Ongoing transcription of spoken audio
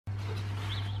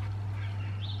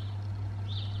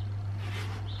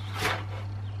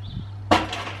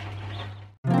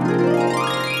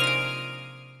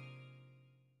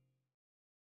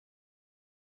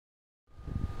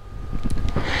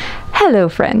Hello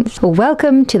friends,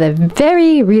 welcome to the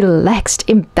very relaxed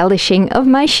embellishing of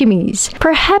my chemise.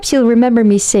 Perhaps you'll remember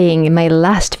me saying in my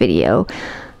last video,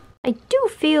 I do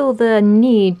feel the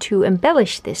need to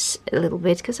embellish this a little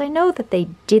bit because I know that they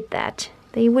did that.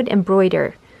 They would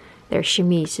embroider their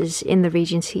chemises in the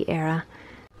Regency era.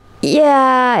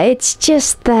 Yeah, it's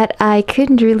just that I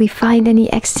couldn't really find any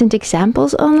extant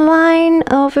examples online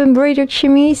of embroidered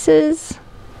chemises.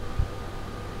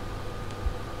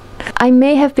 I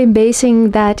may have been basing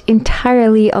that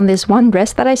entirely on this one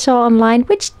dress that I saw online,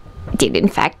 which did in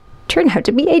fact turn out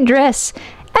to be a dress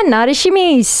and not a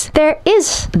chemise. There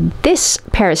is this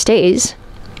pair of stays.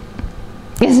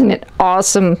 Isn't it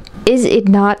awesome? Is it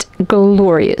not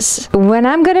glorious? When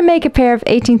I'm gonna make a pair of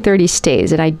 1830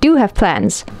 stays, and I do have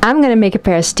plans, I'm gonna make a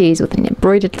pair of stays with an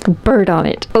embroidered little bird on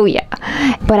it. Oh yeah.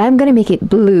 But I'm gonna make it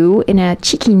blue in a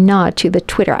cheeky nod to the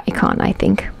Twitter icon, I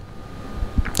think.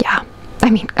 Yeah. I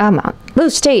mean, come on.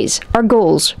 Those stays are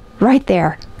goals. Right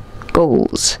there.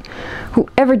 Goals.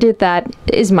 Whoever did that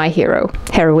is my hero.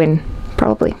 Heroine,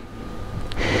 probably.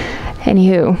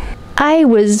 Anywho, I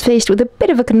was faced with a bit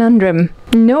of a conundrum.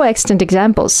 No extant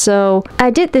examples, so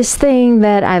I did this thing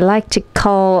that I like to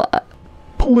call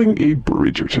pulling a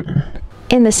Bridgerton.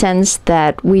 In the sense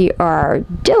that we are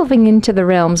delving into the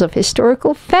realms of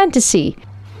historical fantasy.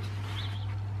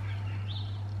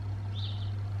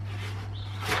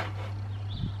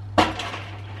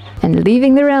 And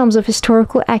leaving the realms of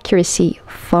historical accuracy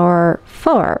far,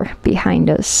 far behind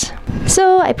us.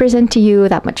 So I present to you,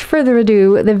 without much further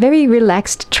ado, the very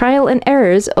relaxed trial and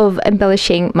errors of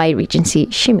embellishing my Regency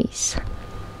chemise.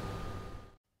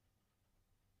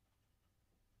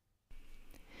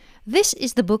 This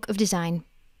is the Book of Design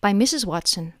by Mrs.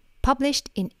 Watson, published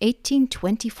in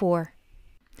 1824.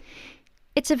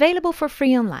 It's available for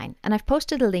free online, and I've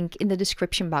posted a link in the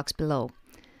description box below.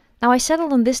 Now, I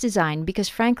settled on this design because,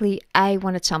 frankly, I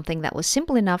wanted something that was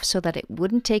simple enough so that it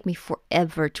wouldn't take me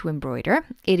forever to embroider.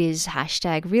 It is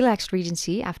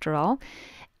 #RelaxedRegency, after all,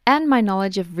 and my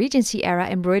knowledge of Regency-era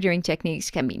embroidering techniques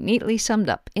can be neatly summed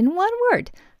up in one word: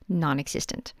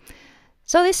 non-existent.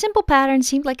 So this simple pattern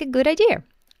seemed like a good idea.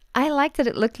 I liked that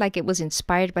it looked like it was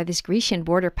inspired by this Grecian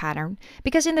border pattern,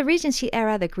 because in the Regency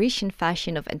era, the Grecian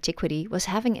fashion of antiquity was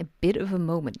having a bit of a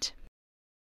moment.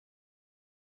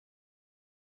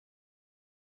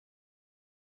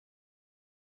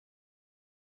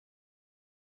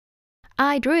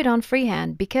 I drew it on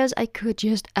freehand because I could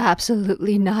just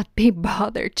absolutely not be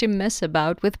bothered to mess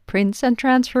about with prints and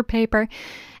transfer paper,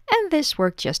 and this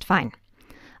worked just fine.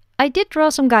 I did draw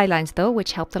some guidelines though,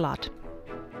 which helped a lot.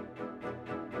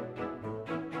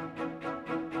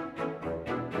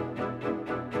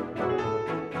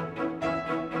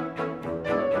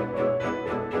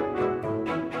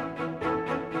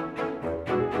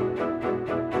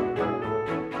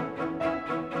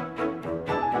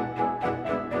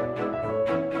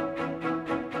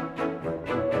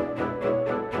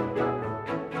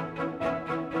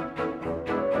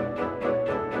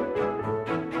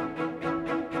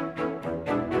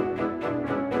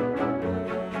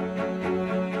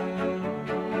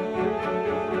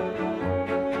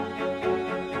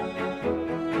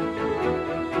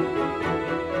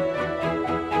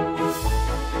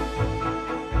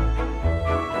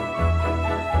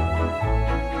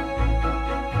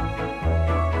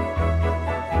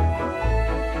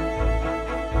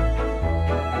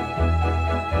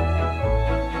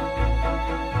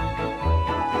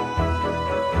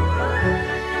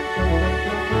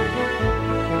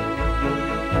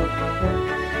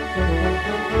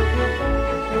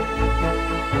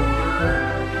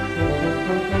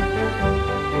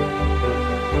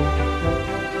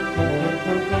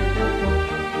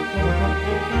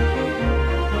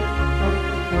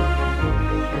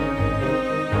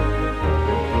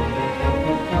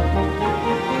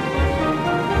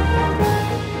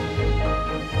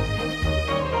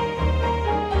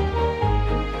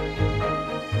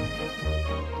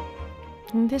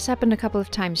 This happened a couple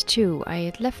of times too. I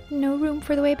had left no room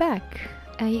for the way back.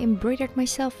 I embroidered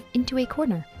myself into a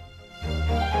corner.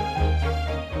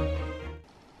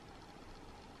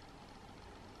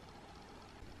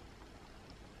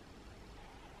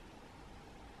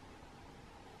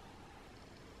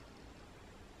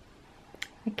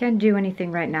 I can't do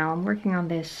anything right now. I'm working on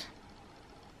this.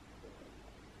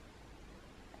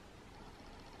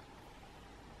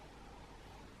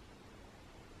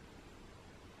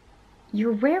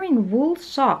 You're wearing wool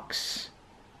socks.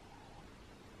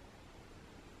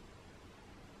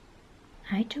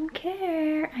 I don't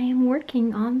care. I am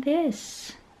working on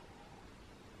this.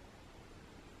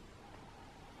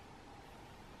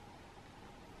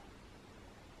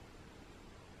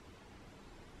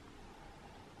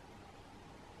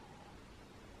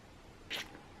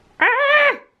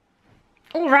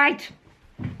 All right.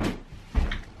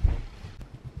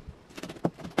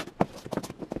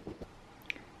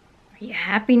 Are you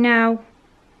happy now?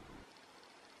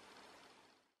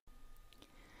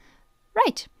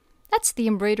 Right, that's the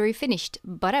embroidery finished,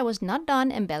 but I was not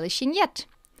done embellishing yet.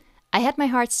 I had my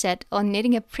heart set on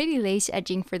knitting a pretty lace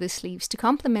edging for the sleeves to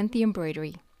complement the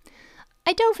embroidery.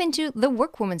 I dove into The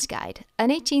Workwoman's Guide, an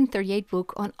 1838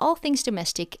 book on all things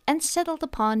domestic, and settled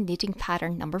upon knitting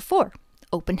pattern number 4,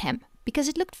 open hem, because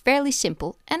it looked fairly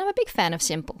simple, and I'm a big fan of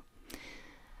simple.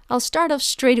 I'll start off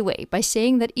straight away by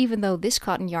saying that even though this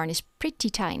cotton yarn is pretty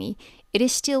tiny, it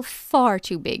is still far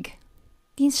too big.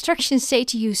 The instructions say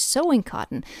to use sewing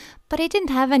cotton, but I didn't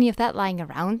have any of that lying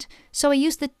around, so I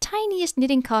used the tiniest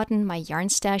knitting cotton my yarn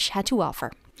stash had to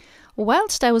offer.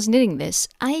 Whilst I was knitting this,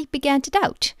 I began to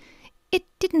doubt. It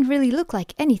didn't really look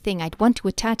like anything I'd want to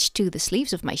attach to the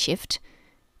sleeves of my shift.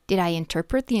 Did I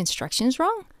interpret the instructions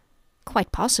wrong?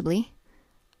 Quite possibly.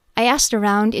 I asked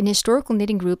around in historical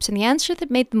knitting groups, and the answer that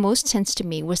made the most sense to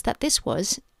me was that this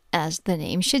was, as the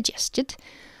name suggested,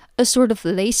 a sort of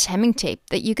lace hemming tape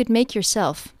that you could make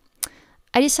yourself.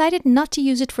 I decided not to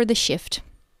use it for the shift.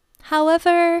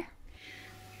 However,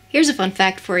 here's a fun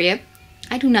fact for you.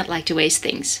 I do not like to waste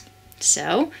things.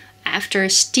 So, after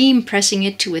steam pressing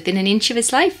it to within an inch of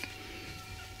its life,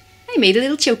 I made a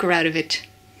little choker out of it.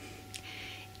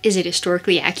 Is it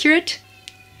historically accurate?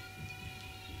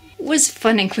 Was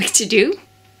fun and quick to do.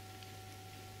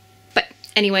 But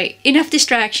anyway, enough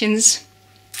distractions.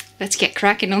 Let's get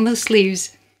cracking on those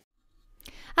sleeves.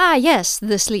 Ah yes,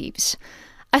 the sleeves.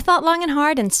 I thought long and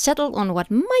hard and settled on what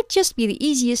might just be the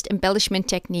easiest embellishment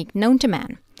technique known to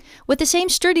man. With the same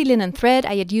sturdy linen thread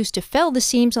I had used to fell the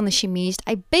seams on the chemise,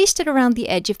 I basted around the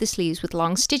edge of the sleeves with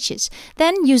long stitches.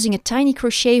 Then, using a tiny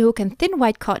crochet hook and thin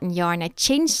white cotton yarn, I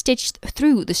chain stitched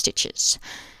through the stitches.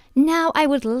 Now, I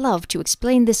would love to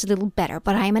explain this a little better,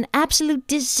 but I am an absolute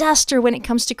disaster when it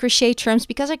comes to crochet terms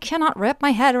because I cannot wrap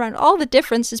my head around all the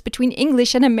differences between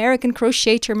English and American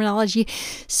crochet terminology.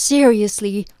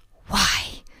 Seriously,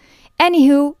 why?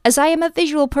 Anywho, as I am a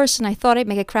visual person, I thought I'd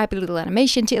make a crappy little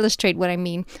animation to illustrate what I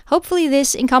mean. Hopefully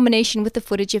this, in combination with the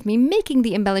footage of me making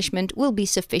the embellishment, will be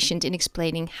sufficient in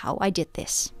explaining how I did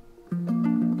this.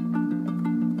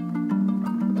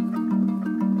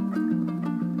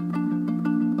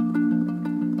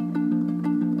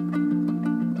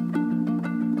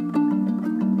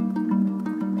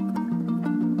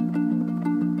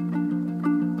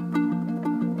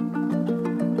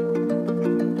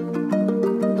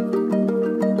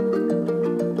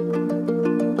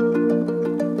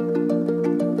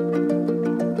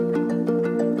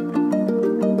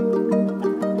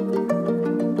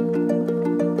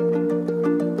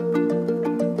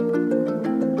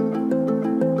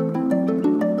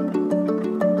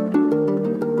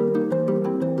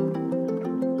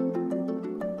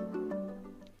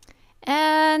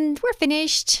 And we're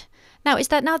finished. Now, is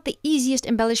that not the easiest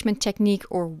embellishment technique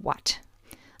or what?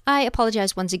 I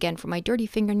apologize once again for my dirty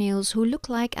fingernails, who look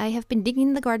like I have been digging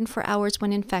in the garden for hours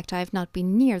when in fact I have not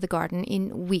been near the garden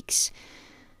in weeks.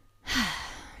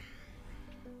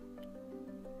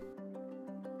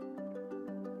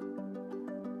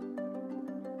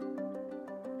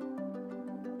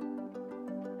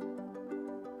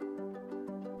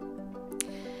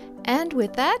 And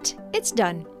with that, it's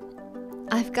done.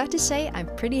 I've got to say I'm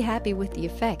pretty happy with the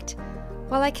effect.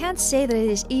 While I can't say that it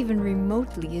is even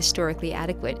remotely historically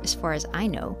adequate as far as I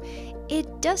know,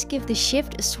 it does give the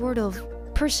shift a sort of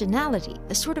personality,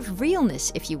 a sort of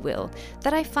realness, if you will,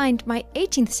 that I find my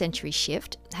 18th century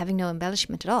shift, having no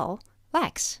embellishment at all,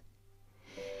 lacks.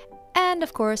 And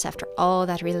of course, after all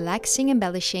that relaxing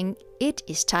embellishing, it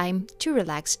is time to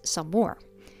relax some more.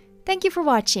 Thank you for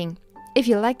watching. If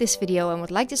you like this video and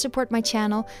would like to support my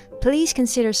channel, please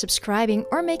consider subscribing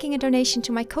or making a donation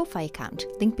to my Ko-Fi account,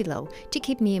 link below, to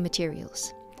keep me in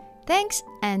materials. Thanks,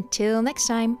 and till next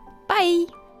time,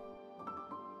 bye!